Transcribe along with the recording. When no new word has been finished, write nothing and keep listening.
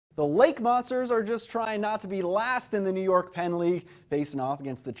The Lake Monsters are just trying not to be last in the New York Penn League, facing off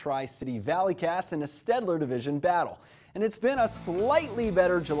against the Tri-City Valleycats in a Stedler Division battle. And it's been a slightly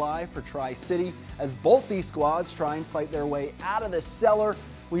better July for Tri-City as both these squads try and fight their way out of the cellar.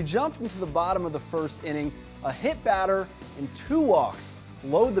 We jump into the bottom of the first inning, a hit batter and 2 walks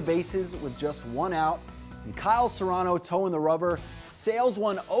load the bases with just 1 out, and Kyle Serrano, toeing the rubber, sails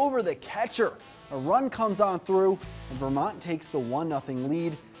one over the catcher. A run comes on through, and Vermont takes the 1-0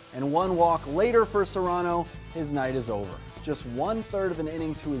 lead. And 1 walk later for Serrano, his night is over. Just 1/3 of an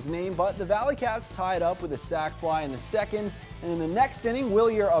inning to his name, but the Valleycats tie it up with a sac fly in the second. And in the next inning,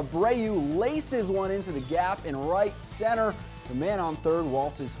 Willier Abreu laces one into the gap in right center. The man on third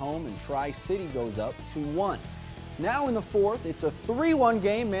waltzes home, and Tri-City goes up 2-1. Now in the fourth, it's a 3-1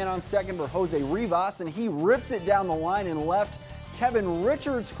 game. Man on second for Jose Rivas, and he rips it down the line and left. Kevin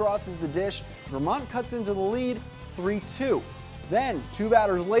Richards crosses the dish. Vermont cuts into the lead, 3-2. Then, 2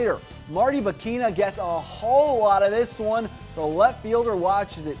 batters later, Marty Bechina gets a whole lot of this one. The left fielder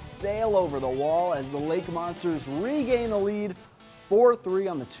watches it sail over the wall as the Lake Monsters regain the lead, 4-3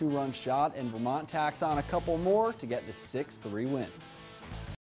 on the 2-run shot, and Vermont tacks on a couple more to get the 6-3 win.